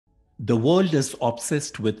The world is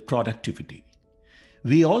obsessed with productivity.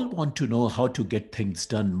 We all want to know how to get things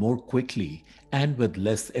done more quickly and with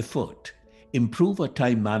less effort, improve our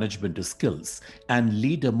time management skills, and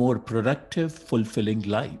lead a more productive, fulfilling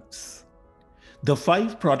lives. The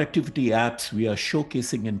 5 productivity apps we are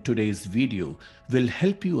showcasing in today's video will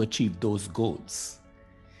help you achieve those goals.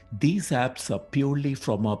 These apps are purely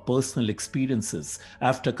from our personal experiences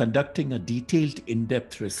after conducting a detailed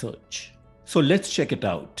in-depth research. So let's check it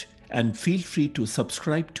out, and feel free to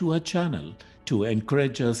subscribe to our channel to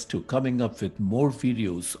encourage us to coming up with more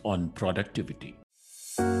videos on productivity.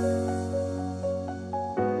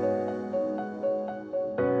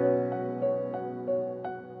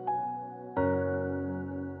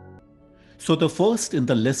 So the first in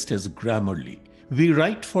the list is Grammarly. We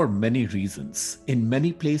write for many reasons, in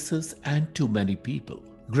many places and to many people.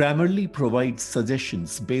 Grammarly provides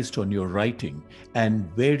suggestions based on your writing and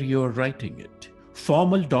where you're writing it.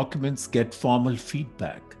 Formal documents get formal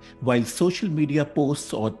feedback, while social media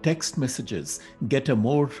posts or text messages get a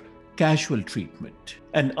more casual treatment.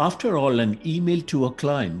 And after all, an email to a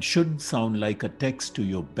client shouldn't sound like a text to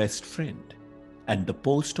your best friend. And the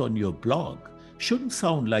post on your blog shouldn't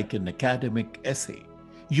sound like an academic essay.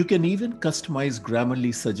 You can even customize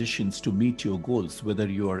Grammarly suggestions to meet your goals, whether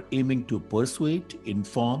you are aiming to persuade,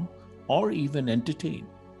 inform, or even entertain.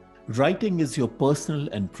 Writing is your personal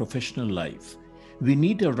and professional life. We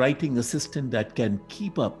need a writing assistant that can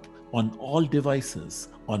keep up on all devices,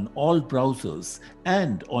 on all browsers,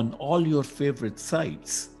 and on all your favorite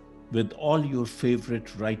sites with all your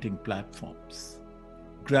favorite writing platforms.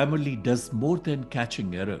 Grammarly does more than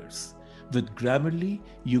catching errors. With Grammarly,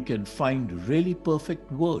 you can find really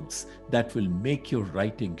perfect words that will make your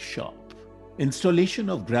writing sharp. Installation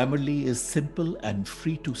of Grammarly is simple and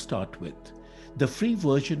free to start with. The free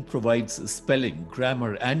version provides spelling,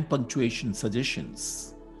 grammar, and punctuation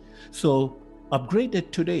suggestions. So upgrade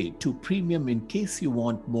it today to premium in case you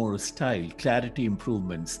want more style, clarity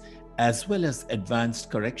improvements, as well as advanced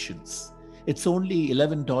corrections. It's only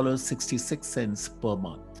 $11.66 per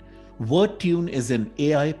month. Wordtune is an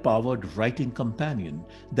AI-powered writing companion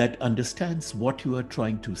that understands what you are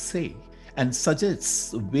trying to say and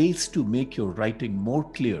suggests ways to make your writing more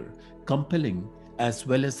clear, compelling, as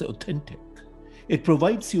well as authentic. It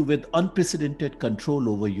provides you with unprecedented control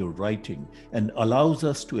over your writing and allows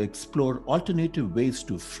us to explore alternative ways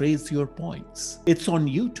to phrase your points. It's on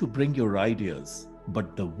you to bring your ideas,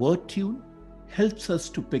 but the Wordtune helps us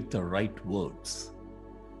to pick the right words.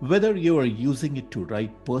 Whether you are using it to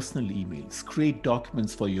write personal emails, create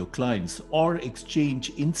documents for your clients, or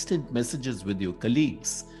exchange instant messages with your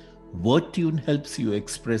colleagues, Wordtune helps you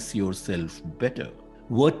express yourself better.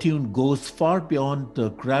 Wordtune goes far beyond the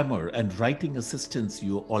grammar and writing assistance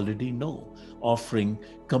you already know, offering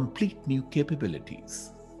complete new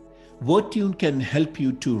capabilities. Wordtune can help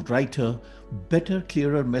you to write a better,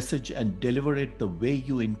 clearer message and deliver it the way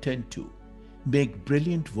you intend to. Make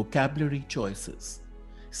brilliant vocabulary choices.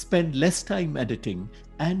 Spend less time editing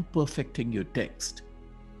and perfecting your text.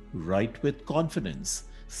 Write with confidence,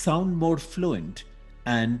 sound more fluent,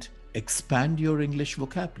 and expand your English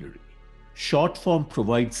vocabulary. Shortform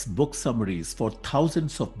provides book summaries for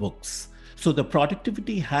thousands of books. So the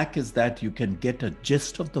productivity hack is that you can get a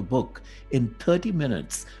gist of the book in 30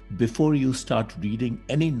 minutes before you start reading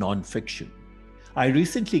any non-fiction. I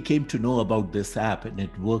recently came to know about this app and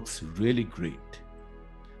it works really great.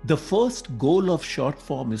 The first goal of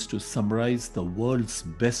Shortform is to summarize the world's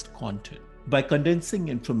best content. By condensing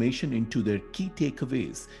information into their key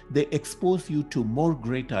takeaways, they expose you to more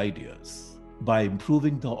great ideas. By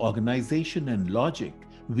improving the organization and logic,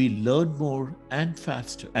 we learn more and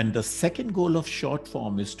faster. And the second goal of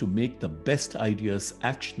Shortform is to make the best ideas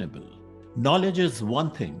actionable. Knowledge is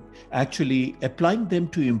one thing, actually applying them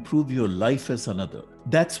to improve your life is another.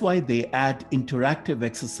 That's why they add interactive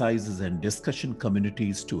exercises and discussion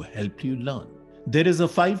communities to help you learn. There is a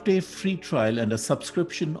 5-day free trial and a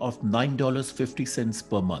subscription of $9.50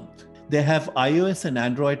 per month. They have iOS and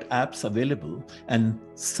Android apps available, and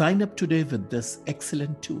sign up today with this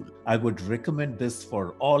excellent tool. I would recommend this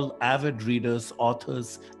for all avid readers,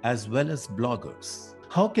 authors, as well as bloggers.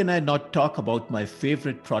 How can I not talk about my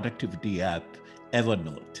favorite productivity app,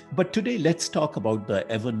 Evernote? But today let's talk about the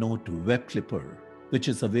Evernote Web Clipper, which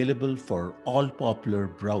is available for all popular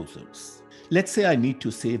browsers. Let's say I need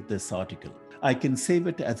to save this article. I can save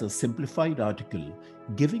it as a simplified article,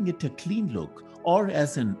 giving it a clean look, or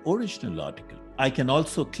as an original article. I can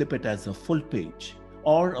also clip it as a full page,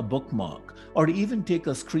 or a bookmark, or even take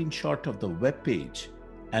a screenshot of the web page,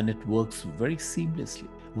 and it works very seamlessly.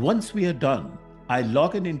 Once we are done, I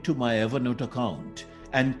log in into my Evernote account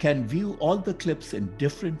and can view all the clips in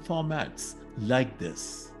different formats like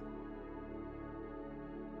this.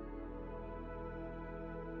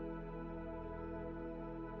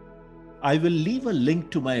 I will leave a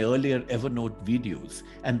link to my earlier Evernote videos,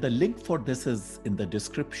 and the link for this is in the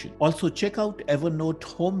description. Also, check out Evernote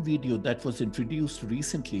home video that was introduced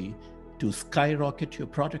recently to skyrocket your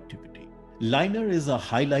productivity. Liner is a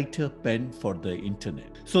highlighter pen for the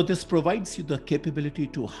internet. So this provides you the capability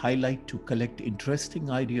to highlight to collect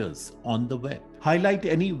interesting ideas on the web. Highlight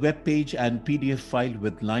any web page and PDF file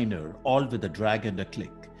with Liner, all with a drag and a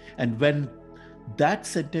click. And when that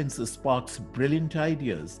sentence sparks brilliant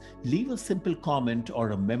ideas, leave a simple comment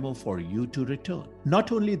or a memo for you to return.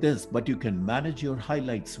 Not only this, but you can manage your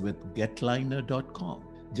highlights with getliner.com.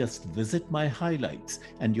 Just visit my highlights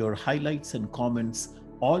and your highlights and comments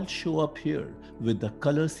all show up here with the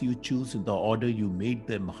colors you choose in the order you made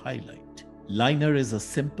them highlight. Liner is a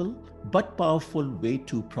simple but powerful way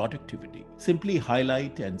to productivity. Simply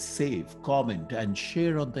highlight and save, comment and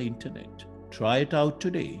share on the internet. Try it out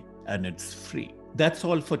today and it's free. That's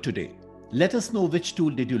all for today. Let us know which tool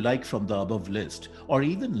did you like from the above list, or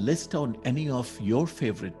even list down any of your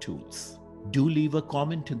favorite tools. Do leave a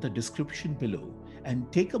comment in the description below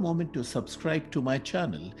and take a moment to subscribe to my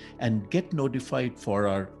channel and get notified for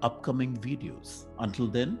our upcoming videos. Until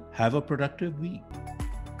then, have a productive week.